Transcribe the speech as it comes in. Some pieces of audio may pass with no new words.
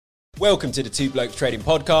Welcome to the Two Blokes Trading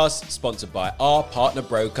Podcast, sponsored by our partner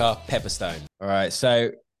broker, Pepperstone. All right, so,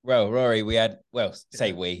 Rory,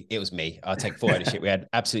 it was me. I'll take full ownership. I had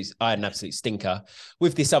an absolute stinker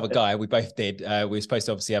with this other guy. We both did. We were supposed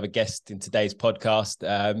to obviously have a guest in today's podcast,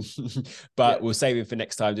 but we'll save him for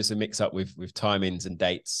next time, just to mix up with timings and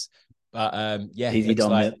dates. But easy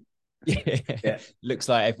done, mate. Yeah. Looks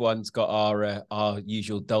like everyone's got our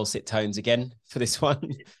usual dulcet tones again for this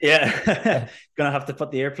one. Yeah. Gonna have to put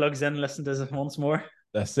the earplugs in and listen to it once more.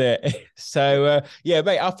 That's it. So mate,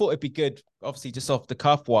 I thought it'd be good, obviously just off the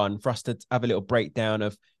cuff one, for us to have a little breakdown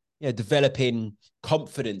of developing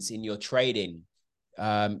confidence in your trading.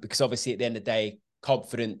 Because obviously at the end of the day,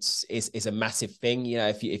 confidence is a massive thing.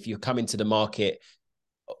 If you come into the market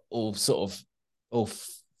all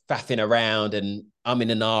faffing around and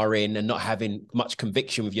umming and ahhing and not having much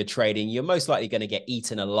conviction with your trading, you're most likely going to get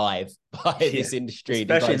eaten alive by this industry,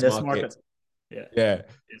 especially in this market. Yeah.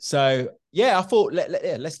 So I thought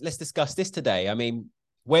let's discuss this today. I mean,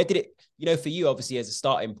 where did it, for you, obviously as a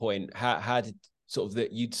starting point, how did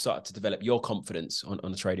you start to develop your confidence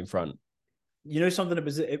on the trading front? Something,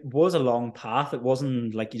 it was a long path. It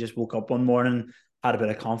wasn't like you just woke up one morning, had a bit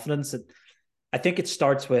of confidence. I think it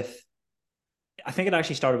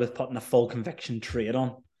actually started with putting a full conviction trade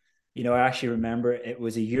on. I actually remember it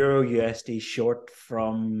was a Euro USD short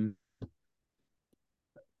from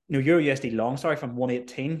Euro USD long, from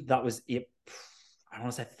 118. That was I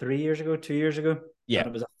want to say 2 years ago. Yeah. And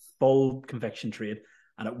it was a full conviction trade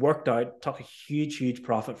and it worked out, took a huge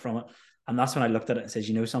profit from it. And that's when I looked at it and says,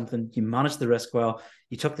 something, you managed the risk well,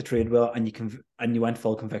 you took the trade well, and you went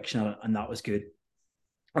full conviction on it, and that was good.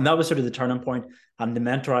 And that was sort of the turning point. And the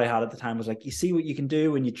mentor I had at the time was like, you see what you can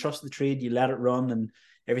do when you trust the trade, you let it run and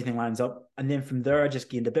everything lines up. And then from there, I just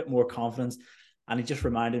gained a bit more confidence. And he just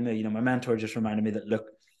reminded me, my mentor just reminded me that, look,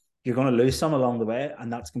 you're going to lose some along the way,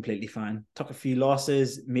 and that's completely fine. Took a few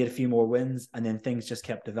losses, made a few more wins, and then things just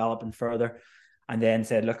kept developing further. And then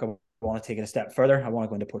said, look, I want to take it a step further. I want to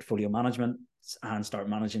go into portfolio management and start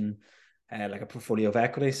managing like a portfolio of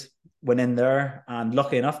equities. Went in there and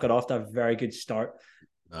luckily enough got off to a very good start.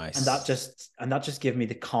 Nice. And that just gave me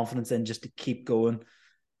the confidence in just to keep going.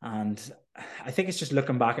 And I think it's just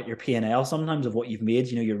looking back at your P&L sometimes of what you've made,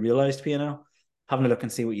 your realized P&L, having a look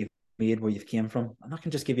and see what you've made, where you've came from. And that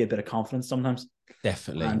can just give you a bit of confidence sometimes.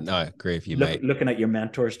 Definitely. And no, I agree with you, mate. Looking at your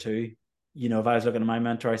mentors too. If I was looking at my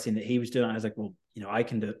mentor, I seen that he was doing it. I was like, well, I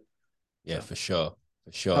can do it. Yeah, for sure.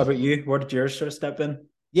 How about you? Where did yours sort of step in?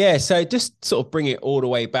 Yeah, so just sort of bring it all the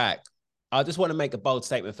way back. I just want to make a bold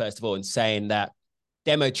statement, first of all, in saying that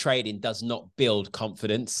demo trading does not build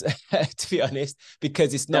confidence, to be honest,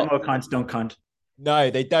 because it's not. Demo accounts don't count. No,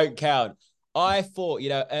 they don't count. I thought,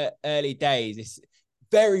 early days, it's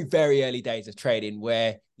very, very early days of trading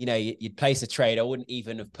where, you'd place a trade. I wouldn't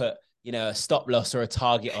even have put, a stop loss or a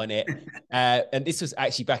target on it. And this was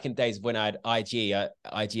actually back in the days when I had IG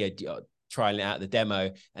trialing it out the demo,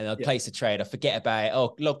 and I'd place a trade. I forget about it.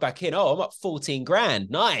 Oh, log back in. Oh, I'm up 14 grand.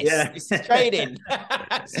 Nice. Yeah. This is trading.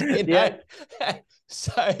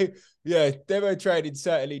 So, demo trading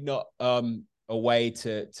certainly not a way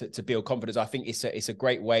to build confidence. I think it's a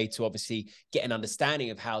great way to obviously get an understanding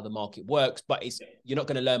of how the market works, but you're not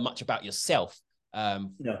going to learn much about yourself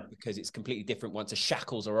because it's completely different once the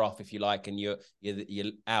shackles are off, if you like, and you're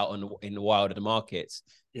out in the wild of the markets.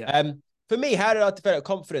 Yeah. For me, how did I develop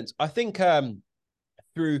confidence? I think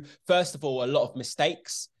through, first of all, a lot of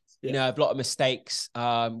mistakes. A lot of mistakes,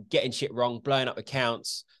 getting shit wrong, blowing up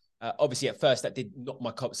accounts. Obviously, at first, that did not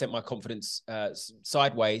sent my confidence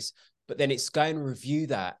sideways. But then it's going to review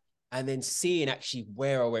that and then seeing actually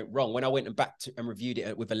where I went wrong. When I went back and reviewed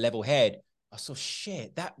it with a level head, I saw,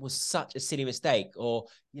 shit, that was such a silly mistake. Or,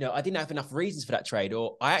 I didn't have enough reasons for that trade,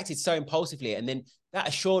 or I acted so impulsively. And then that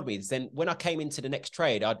assured me. Then when I came into the next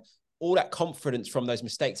trade, all that confidence from those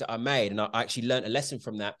mistakes that I made, and I actually learned a lesson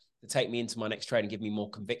from that to take me into my next trade and give me more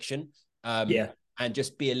conviction. And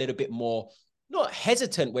just be a little bit more, not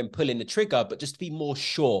hesitant when pulling the trigger, but just to be more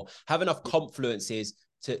sure, have enough confluences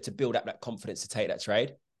to build up that confidence to take that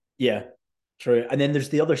trade. Yeah, true. And then there's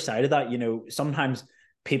the other side of that. Sometimes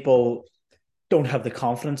people don't have the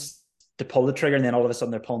confidence to pull the trigger, and then all of a sudden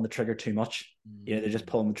they're pulling the trigger too much. They're just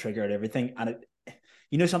pulling the trigger at everything. And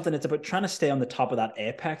something, it's about trying to stay on the top of that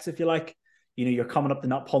apex, if you like. You're coming up to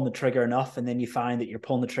not pulling the trigger enough, and then you find that you're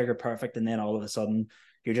pulling the trigger perfect, and then all of a sudden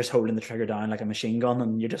you're just holding the trigger down like a machine gun,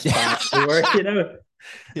 and you're just everywhere,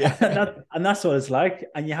 Yeah. And that's what it's like.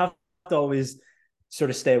 And you have to always sort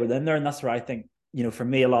of stay within there. And that's where I think, for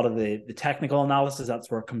me, a lot of the technical analysis,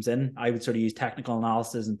 that's where it comes in. I would sort of use technical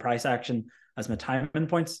analysis and price action as my timing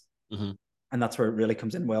points. Mm-hmm. And that's where it really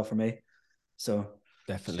comes in well for me. So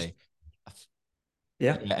definitely.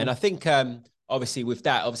 Yeah. Yeah, and I think obviously with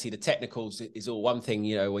that, obviously the technicals is all one thing,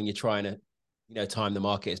 you know, when you're trying to, you know, time the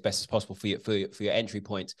market as best as possible for your entry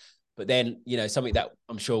points. But then, you know, something that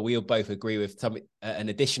I'm sure we'll both agree with, something an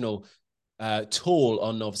additional tool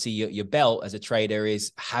on obviously your belt as a trader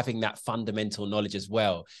is having that fundamental knowledge as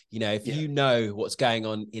well. You know, if you know what's going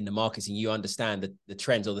on in the markets and you understand the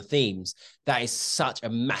trends or the themes, that is such a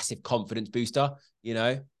massive confidence booster, you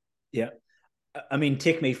know? Yeah. I mean,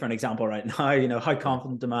 take me for an example right now. You know, how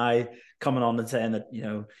confident am I coming on and saying that, you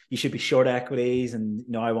know, you should be short equities and,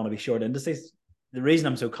 you know, I want to be short indices? The reason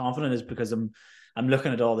I'm so confident is because I'm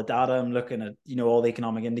looking at all the data, I'm looking at, you know, all the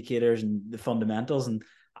economic indicators and the fundamentals, and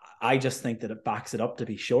I just think that it backs it up to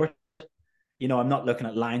be short. You know, I'm not looking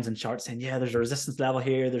at lines and charts saying, yeah, there's a resistance level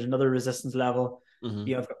here, there's another resistance level. Mm-hmm.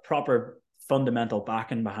 You know, I've got proper fundamental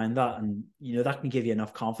backing behind that, and, you know, that can give you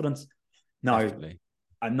enough confidence. Now, Definitely.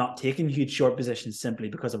 I'm not taking huge short positions simply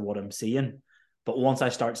because of what I'm seeing. But once I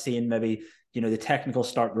start seeing maybe, you know, the technicals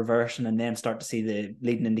start reversing and then start to see the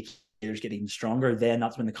leading indicators get even stronger, then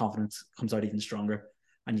that's when the confidence comes out even stronger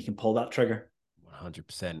and you can pull that trigger.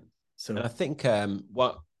 100%. So, and I think,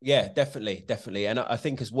 yeah, definitely. And I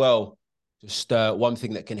think as well, just one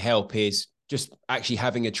thing that can help is just actually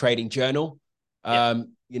having a trading journal.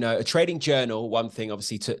 You know, a trading journal, one thing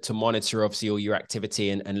obviously to monitor obviously all your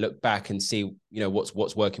activity and look back and see, you know,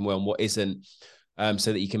 what's working well and what isn't,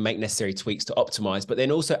 so that you can make necessary tweaks to optimize, but then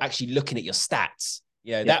also actually looking at your stats.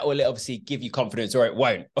 You know, that will obviously give you confidence, or it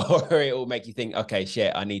won't, or it will make you think, okay,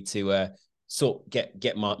 shit, I need to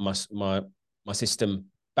get my system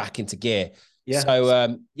back into gear. yeah.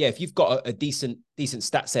 So yeah, if you've got a decent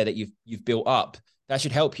stat set that you've built up, that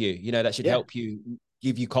should help you. You know, that should help you,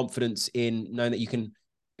 give you confidence in knowing that you can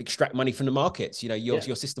extract money from the markets. You know, your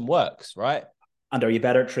system works, right? And are you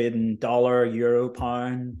better at trading dollar, euro,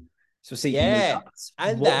 pound? So see, you know,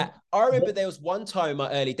 I remember there was one time in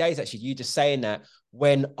my early days, actually, you just saying that,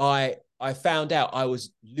 when I found out I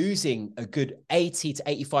was losing a good 80 to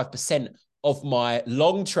 85% of my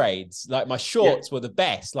long trades. Like my shorts were the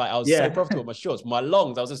best. Like I was so profitable with my shorts. My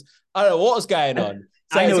longs, I don't know what was going on.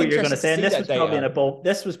 So I know what you're going to say. And this was probably in a bull.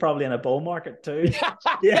 This was probably in a bull market too.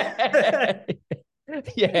 yeah.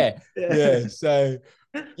 So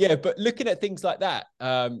yeah, but looking at things like that,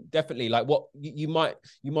 definitely, like what you might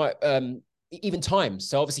even times.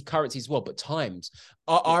 So obviously currency as well, but times.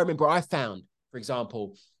 I remember I found, for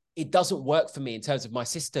example, it doesn't work for me in terms of my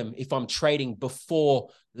system if I'm trading before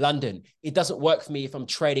London. It doesn't work for me if I'm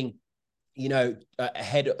trading, you know,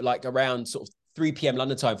 ahead, like around sort of 3 p.m.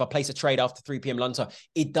 London time. If I place a trade after 3 p.m. London time,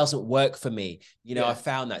 it doesn't work for me. You know, I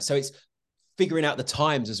found that. So it's figuring out the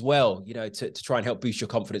times as well, you know, to try and help boost your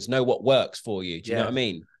confidence, know what works for you. Do you know what I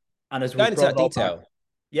mean? And as we've going into that detail. Back,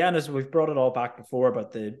 and as we've brought it all back before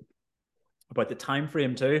about the time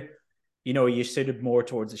frame too, you know, you suited more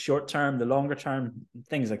towards the short term, the longer term,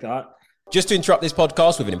 things like that. Just to interrupt this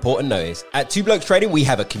podcast with an important notice. At Two Blokes Trading, we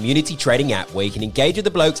have a community trading app where you can engage with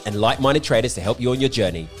the blokes and like-minded traders to help you on your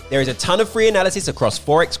journey. There is a ton of free analysis across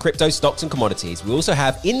Forex, crypto, stocks, and commodities. We also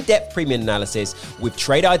have in-depth premium analysis with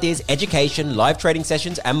trade ideas, education, live trading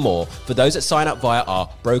sessions, and more for those that sign up via our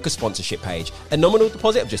broker sponsorship page. A nominal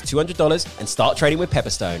deposit of just $200 and start trading with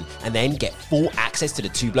Pepperstone, and then get full access to the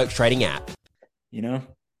Two Blokes Trading app. You know,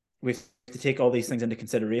 we have to take all these things into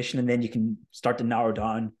consideration, and then you can start to narrow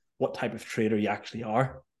down what type of trader you actually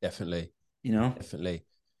are. Definitely. You know, definitely.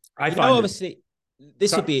 I find obviously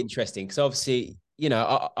this would be interesting because obviously, you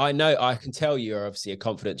know, I know I can tell you're obviously a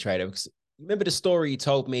confident trader, because remember the story you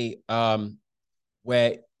told me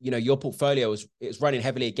where, you know, your portfolio was running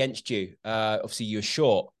heavily against you. Obviously you were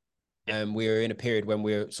short and we were in a period when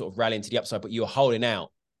we were sort of rallying to the upside, but you were holding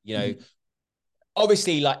out, you know,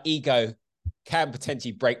 obviously like ego can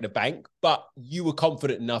potentially break the bank, but you were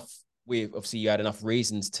confident enough. Obviously you had enough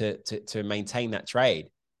reasons to maintain that trade.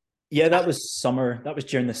 Yeah, that was summer. That was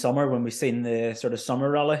during the summer when we seen the sort of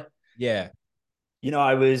summer rally. Yeah. You know,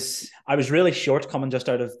 I was really short coming just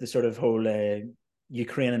out of the sort of whole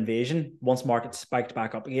Ukraine invasion. Once market spiked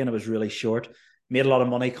back up again, I was really short. Made a lot of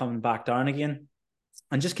money coming back down again,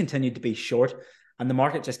 and just continued to be short. And the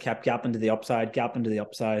market just kept gapping to the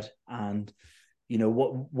upside. And you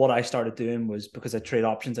know what I started doing was, because I trade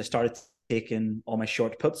options, I started taking all my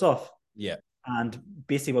short puts off. Yeah. And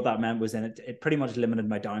basically what that meant was then it pretty much limited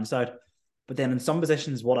my downside. But then in some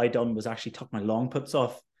positions, what I done was actually took my long puts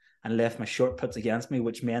off and left my short puts against me,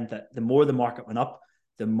 which meant that the more the market went up,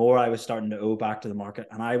 the more I was starting to owe back to the market.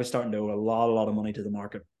 And I was starting to owe a lot of money to the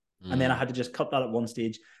market. And then I had to just cut that at one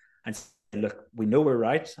stage and say, look, we know we're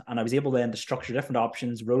right. And I was able then to structure different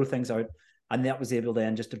options, roll things out. And that was able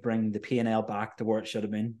then just to bring the P&L back to where it should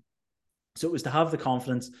have been. So it was to have the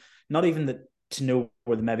confidence, not even that to know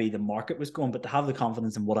where maybe the market was going, but to have the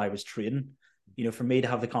confidence in what I was trading. For me to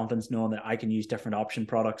have the confidence knowing that I can use different option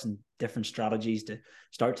products and different strategies to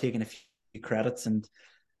start taking a few credits. And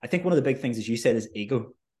I think one of the big things, as you said, is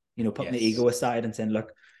ego. Putting the ego aside and saying,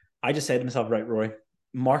 look, I just said to myself, right, Rory,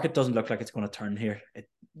 market doesn't look like it's going to turn here.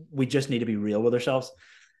 We just need to be real with ourselves.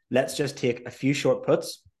 Let's just take a few short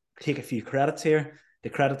puts, take a few credits here.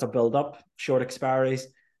 The credits will build up, short expiries.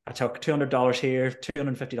 I took $200 here,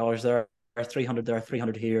 $250 there, $300 there,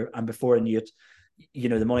 $300 here. And before I knew it,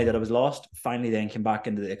 the money that I was lost finally then came back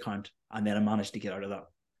into the account. And then I managed to get out of that.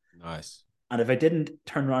 Nice. And if I didn't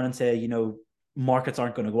turn around and say, markets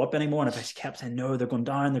aren't going to go up anymore, and if I kept saying, no, they're going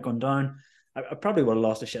down, I probably would have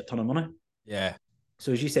lost a shit ton of money. Yeah.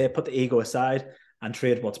 So as you say, put the ego aside and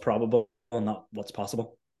trade what's probable and not what's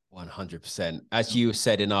possible. 100%. As you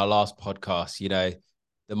said in our last podcast,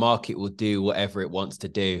 the market will do whatever it wants to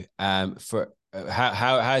do. How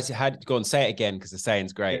go on, say it again, because the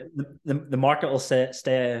saying's great. The market will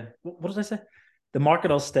stay. What did I say? The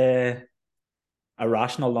market will stay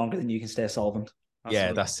irrational longer than you can stay solvent.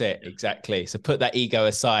 That's it. Exactly. So put that ego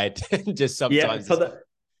aside. Just sometimes cut the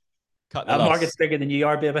that loss. Market's bigger than you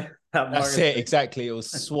are, baby. That's it. Exactly. It will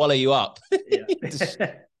swallow you up. Just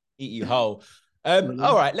eat you whole.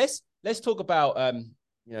 All right. Let's talk about in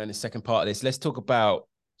the second part of this. Let's talk about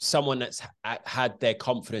someone that's had their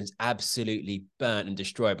confidence absolutely burnt and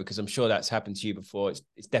destroyed, because I'm sure that's happened to you before.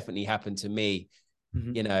 It's definitely happened to me.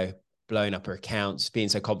 Mm-hmm. Blowing up her accounts, being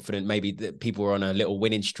so confident. Maybe that people were on a little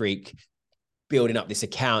winning streak, building up this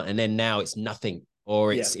account, and then now it's nothing,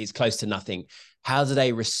 or it's close to nothing. How do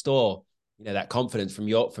they restore, that confidence from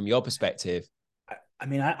your perspective? I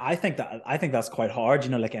mean, I think that's quite hard.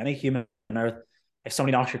 Like any human on earth, if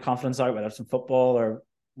somebody knocks your confidence out, whether it's in football or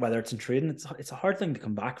whether it's in trading, it's a hard thing to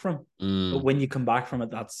come back from. But when you come back from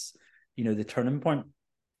it, that's the turning point.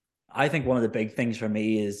 I think one of the big things for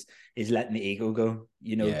me is letting the ego go.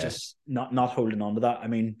 Just not holding on to that. I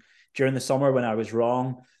mean, during the summer when I was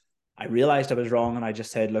wrong, I realized I was wrong, and I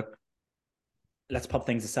just said, look, let's put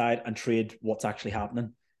things aside and trade what's actually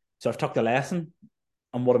happening. So I've took the lesson.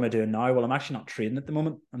 And what am I doing now? Well, I'm actually not trading at the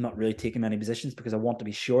moment. I'm not really taking many positions because I want to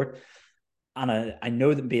be short. And I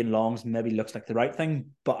know that being longs maybe looks like the right thing,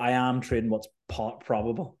 but I am trading what's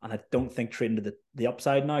probable. And I don't think trading to the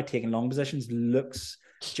upside now, taking long positions, looks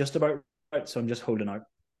just about right. So I'm just holding out.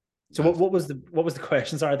 So what was the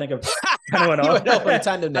question? Sorry, I think I've kind of went off. Went off on a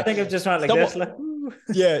tandem there. I think I've just went like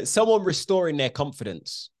this. Someone restoring their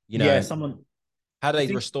confidence. Someone. How do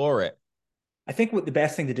they restore it? I think what the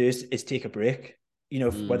best thing to do is take a break.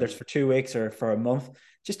 Whether it's for 2 weeks or for a month,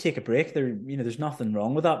 just take a break. There's nothing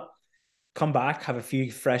wrong with that. Come back, have a few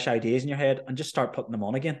fresh ideas in your head, and just start putting them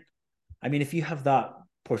on again. I mean, if you have that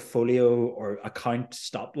portfolio or account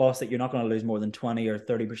stop loss that you're not going to lose more than 20 or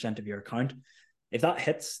 30% of your account, if that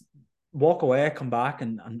hits, walk away, come back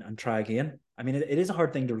and try again. I mean, it is a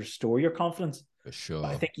hard thing to restore your confidence. For sure.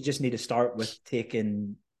 But I think you just need to start with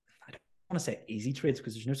taking, I don't want to say easy trades,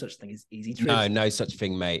 because there's no such thing as easy trades. No such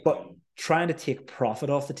thing, mate. But trying to take profit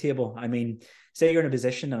off the table. I mean, say you're in a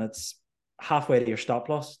position and it's halfway to your stop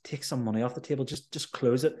loss, take some money off the table, just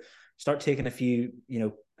close it. Start taking a few,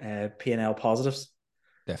 P&L positives.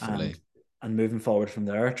 Definitely. And moving forward from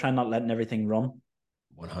there. Try not letting everything run.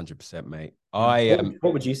 100%, mate.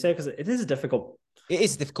 What would you say? Because it is a difficult. It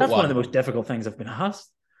is a difficult. That's one of the most difficult things I've been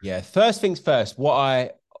asked. Yeah. First things first. What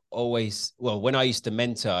I always, when I used to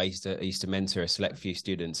mentor, I used to mentor a select few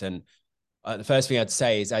students, and the first thing I'd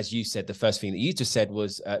say is, as you said, the first thing that you just said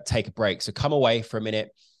was take a break. So come away for a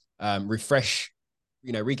minute, refresh,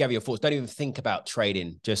 regather your thoughts. Don't even think about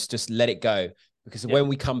trading. Just let it go. Because when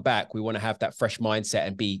we come back, we want to have that fresh mindset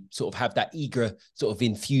and have that eager sort of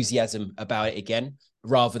enthusiasm about it again,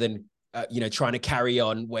 rather than, trying to carry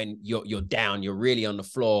on when you're down, you're really on the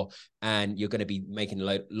floor, and you're going to be making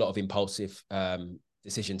a lot of impulsive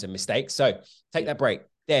decisions and mistakes. So take that break.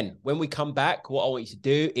 Then when we come back, what I want you to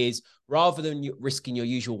do is, rather than risking your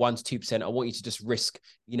usual 1 to 2%, I want you to just risk,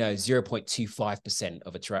 0.25%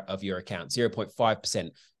 of your account, 0.5%.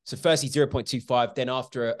 So firstly, 0.25, then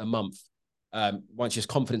after a month, once your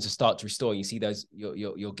confidence will start to restore, you see those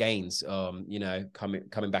your gains,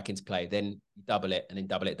 coming back into play. Then you double it, and then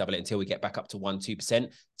double it until we get back up to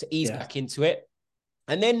 1-2% to ease back into it.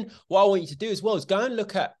 And then what I want you to do as well is go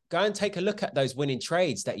and take a look at those winning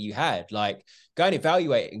trades that you had. Like, go and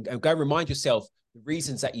evaluate and go and remind yourself the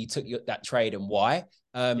reasons that you took that trade and why.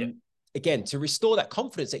 Again, to restore that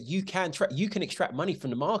confidence that you can extract money from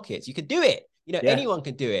the markets. You can do it. Anyone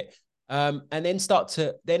can do it. And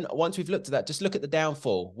then once we've looked at that, just look at the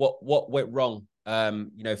downfall. What went wrong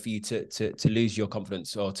for you to lose your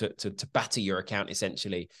confidence or to batter your account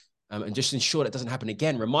essentially. And just ensure that doesn't happen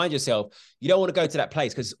again. Remind yourself, you don't want to go to that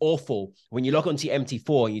place because it's awful. When you log onto your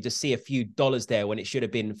MT4 and you just see a few dollars there when it should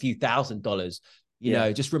have been a few $1,000s,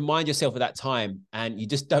 just remind yourself of that time, and you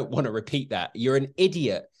just don't want to repeat that. You're an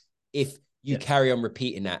idiot if you carry on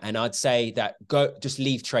repeating that. And I'd say that just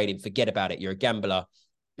leave trading, forget about it. You're a gambler.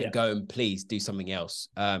 And go and please do something else,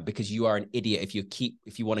 because you are an idiot if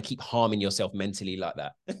you want to keep harming yourself mentally like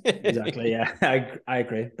that. Exactly. Yeah, I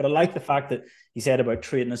agree. But I like the fact that you said about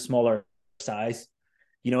trading a smaller size.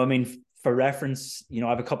 I mean, for reference, I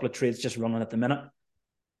have a couple of trades just running at the minute.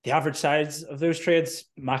 The average size of those trades,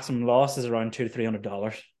 maximum loss is around $200 to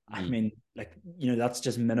 $300. I mean, that's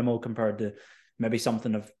just minimal compared to maybe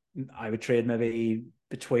something I would trade maybe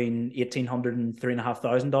between $1,800 and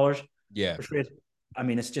 $3,500. Yeah. Per trade. I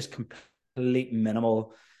mean, it's just complete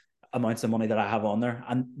minimal amounts of money that I have on there.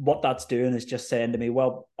 And what that's doing is just saying to me,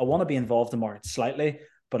 well, I want to be involved in the market slightly,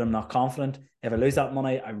 but I'm not confident. If I lose that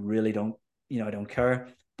money, I really don't, I don't care.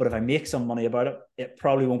 But if I make some money about it, it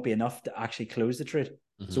probably won't be enough to actually close the trade.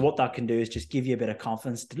 Mm-hmm. So what that can do is just give you a bit of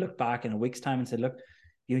confidence to look back in a week's time and say, look,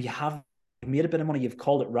 you have made a bit of money. You've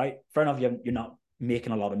called it right. Fair enough. You're not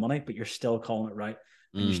making a lot of money, but you're still calling it right.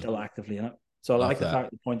 And you're still actively in it. So I like the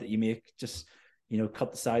point that you make, just,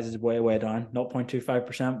 cut the sizes way down,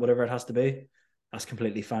 0.25%, whatever it has to be. That's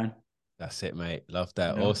completely fine. That's it, mate. Love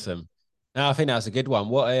that. Yeah. Awesome. No, I think that was a good one.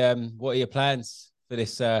 What are your plans for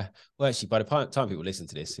this? Well, actually, by the time people listen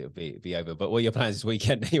to this, it'll be over. But what are your plans this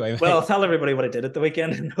weekend anyway, mate? Well, I'll tell everybody what I did at the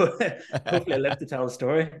weekend. Hopefully I live to tell the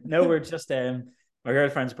story. No, we're just my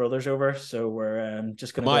girlfriend's brother's over, so we're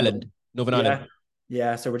just going to Northern Ireland.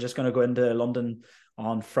 Yeah, so we're just going to go into London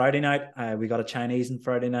on Friday night. We got a Chinese on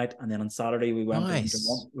Friday night, and then on Saturday we went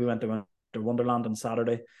to Wonderland on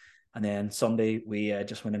Saturday, and then Sunday we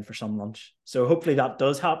just went in for some lunch. So hopefully that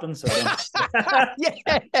does happen. So I don't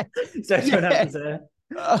have to say.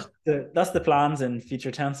 So that's the plans in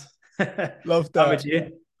future tense. Love that. How about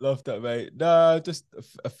you? Love that, mate. No, just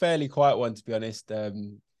a fairly quiet one, to be honest.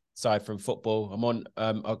 Aside from football, I'm on.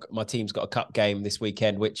 My team's got a cup game this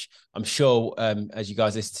weekend, which I'm sure, as you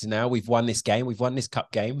guys listen to now, we've won this game. We've won this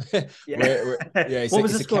cup game. Yeah. What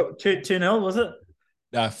was the score? 2-0, was it?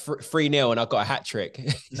 3-0, and I got a hat trick.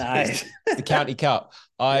 Nice. It's the county cup.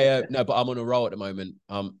 But I'm on a roll at the moment.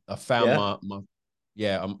 I found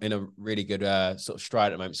I'm in a really good sort of stride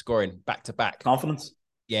at the moment, scoring back to back. Confidence.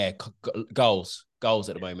 Yeah, goals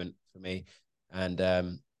at the moment for me,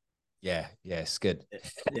 and yeah, it's good.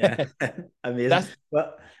 Yeah, amazing.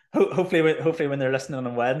 Well, hopefully when they're listening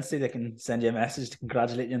on Wednesday, they can send you a message to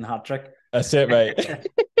congratulate you on the hat trick. That's it, mate.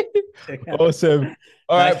 Awesome.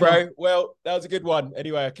 All right, bro. Well, that was a good one.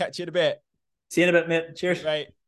 Anyway, I'll catch you in a bit. See you in a bit, mate. Cheers, mate.